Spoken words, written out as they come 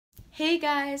Hey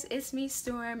guys, it's me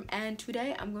Storm, and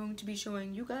today I'm going to be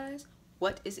showing you guys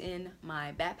what is in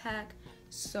my backpack.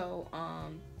 So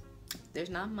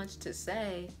there's not much to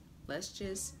say. Let's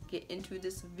just get into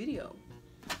this video.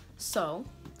 So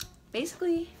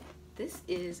basically, this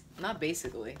is my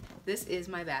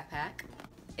backpack.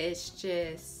 It's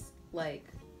just like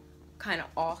kind of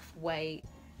off-white,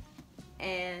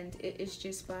 and it is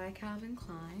just by Calvin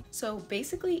Klein. So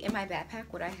basically in my backpack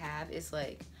what I have is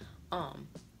like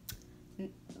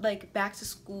back to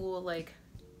school, like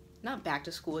not back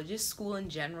to school, just school in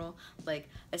general, like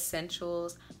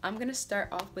essentials. I'm gonna start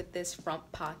off with this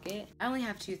front pocket. I only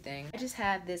have two things. I just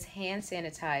have this hand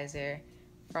sanitizer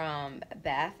from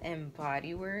Bath and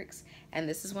Body Works, and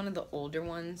this is one of the older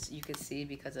ones you could see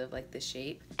because of like the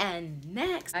shape. And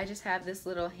next I just have this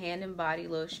little hand and body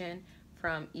lotion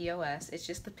from EOS. It's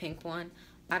just the pink one.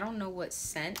 I don't know what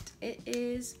scent it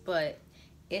is, but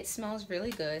it smells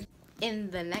really good.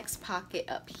 In the next pocket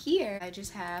up here, I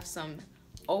just have some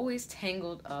always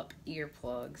tangled up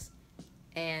earplugs,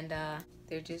 and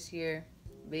they're just your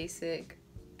basic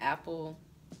Apple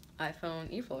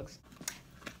iPhone earplugs.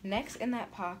 Next in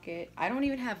that pocket, I don't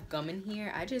even have gum in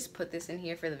here. I just put this in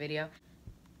here for the video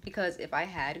because if I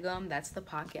had gum, that's the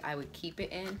pocket I would keep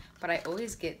it in, but I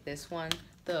always get this one,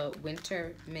 the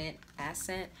Winter Mint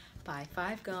Accent by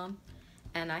 5 Gum,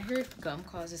 and I heard gum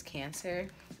causes cancer.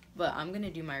 But I'm gonna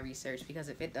do my research because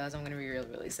if it does, I'm gonna be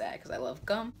really sad because I love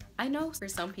gum. I know for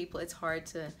some people it's hard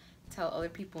to tell other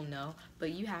people no,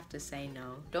 but you have to say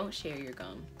no. Don't share your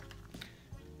gum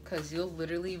because you'll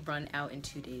literally run out in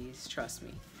 2 days, trust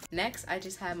me. Next, I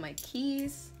just have my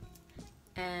keys,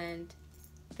 and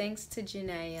thanks to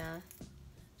Janaea,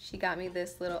 she got me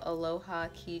this little Aloha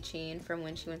keychain from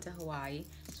when she went to Hawaii,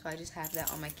 so I just have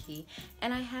that on my key.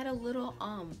 And I had a little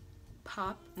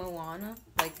Pop Moana,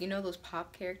 like you know those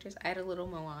pop characters. I had a little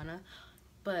Moana,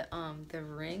 but the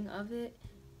ring of it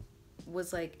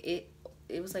was like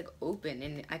it was like open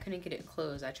and I couldn't get it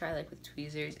closed. I tried like with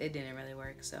tweezers, it didn't really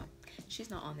work, so she's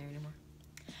not on there anymore.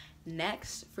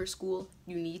 Next, for school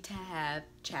you need to have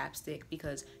chapstick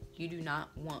because you do not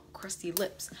want crusty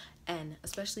lips, and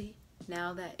especially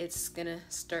now that it's gonna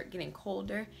start getting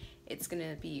colder, it's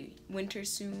gonna be winter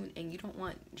soon and you don't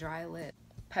want dry lips.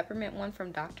 Peppermint one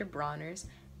from Dr. Bronner's,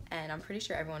 and I'm pretty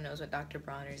sure everyone knows what Dr.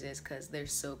 Bronner's is because their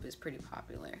soap is pretty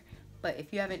popular. But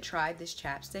if you haven't tried this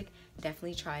chapstick,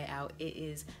 definitely try it out. It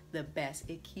is the best.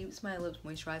 It keeps my lips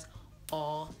moisturized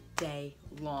all day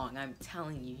long. I'm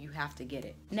telling you, you have to get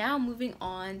it. Now moving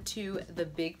on to the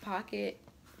big pocket,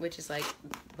 which is like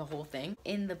the whole thing.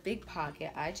 In the big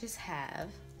pocket, I just have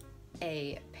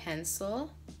a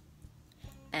pencil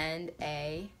and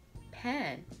a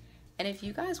pen. And if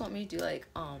you guys want me to do like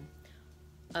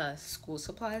a school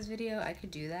supplies video, I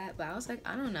could do that, but I was like,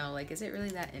 I don't know, like is it really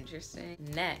that interesting?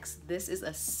 Next, this is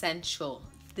essential.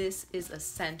 This is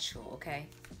essential, okay?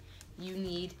 You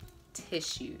need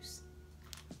tissues.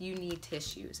 You need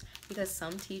tissues because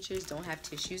some teachers don't have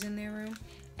tissues in their room,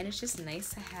 and it's just nice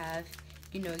to have,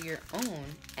 you know, your own.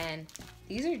 And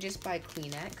these are just by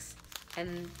Kleenex,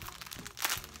 and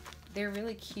they're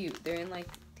really cute. They're in like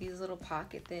these little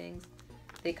pocket things.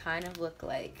 They kind of look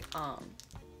like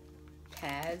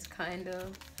pads kind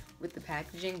of with the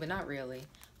packaging, but not really.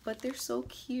 But they're so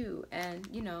cute, and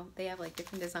you know, they have like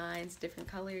different designs, different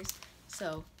colors,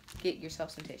 so get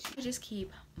yourself some tissue. I just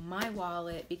keep my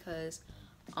wallet because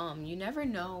you never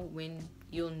know when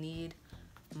you'll need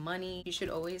money. You should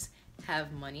always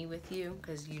have money with you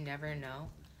because you never know.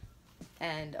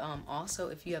 And also,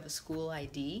 if you have a school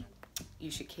ID,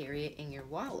 you should carry it in your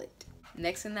wallet.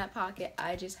 Next in that pocket,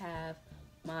 I just have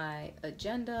my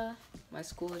agenda, my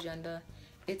school agenda.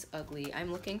 It's ugly.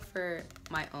 I'm looking for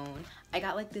my own. I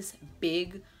got like this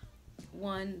big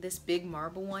one, this big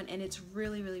marble one, and it's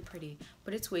really pretty,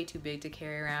 but it's way too big to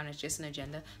carry around. It's just an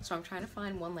agenda, so I'm trying to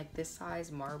find one like this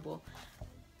size marble,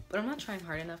 but I'm not trying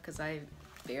hard enough because I've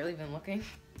barely been looking.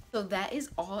 So that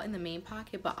is all in the main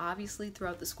pocket, but obviously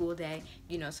throughout the school day,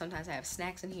 you know, sometimes I have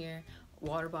snacks in here,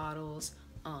 water bottles,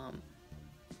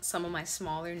 some of my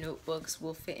smaller notebooks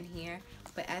will fit in here.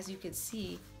 But as you can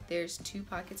see, there's 2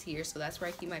 pockets here, so that's where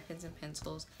I keep my pens and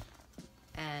pencils.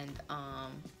 And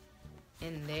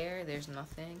in there's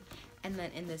nothing. And then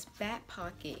in this back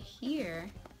pocket here,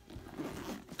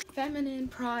 feminine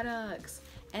products.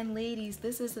 And ladies,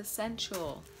 this is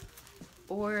essential.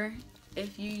 Or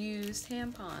if you use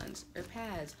tampons or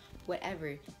pads,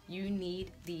 whatever, you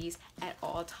need these at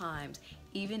all times.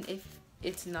 Even if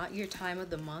it's not your time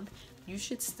of the month, you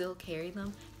should still carry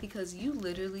them because you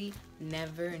literally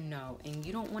never know, and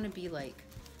you don't want to be like,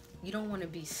 you don't want to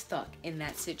be stuck in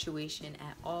that situation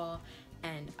at all.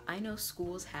 And I know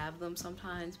schools have them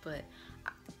sometimes, but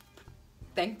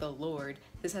thank the Lord,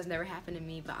 this has never happened to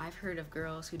me. But I've heard of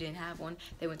girls who didn't have one.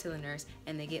 They went to the nurse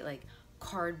and they get like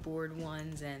cardboard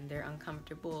ones, and they're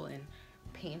uncomfortable and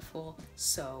painful.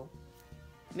 So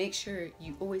make sure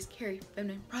you always carry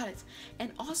feminine products,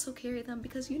 and also carry them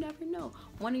because you never know.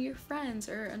 One of your friends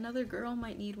or another girl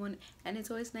might need one, and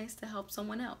it's always nice to help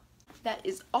someone out. That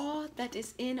is all that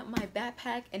is in my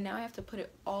backpack, and now I have to put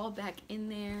it all back in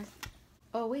there.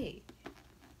 Oh wait,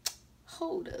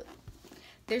 hold up.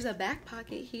 There's a back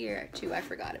pocket here too, I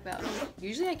forgot about.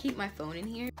 Usually I keep my phone in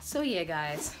here. So yeah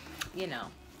guys, you know,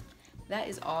 that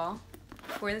is all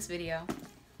for this video.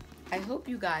 I hope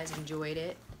you guys enjoyed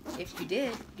it. If you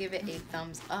did, give it a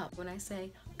thumbs up. When I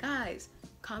say, guys,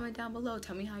 comment down below,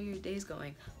 tell me how your day's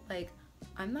going. Like,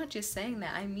 I'm not just saying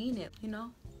that, I mean it, you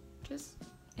know? Just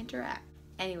interact.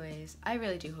 Anyways, I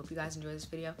really do hope you guys enjoyed this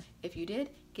video. If you did,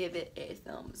 give it a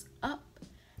thumbs up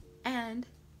and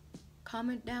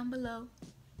comment down below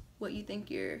what you think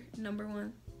your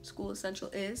 #1 school essential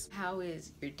is. How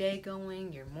is your day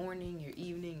going, your morning, your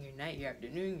evening, your night, your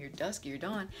afternoon, your dusk, your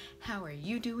dawn? How are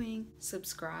you doing?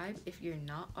 Subscribe if you're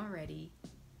not already,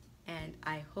 and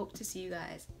I hope to see you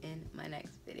guys in my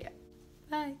next video.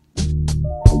 Bye.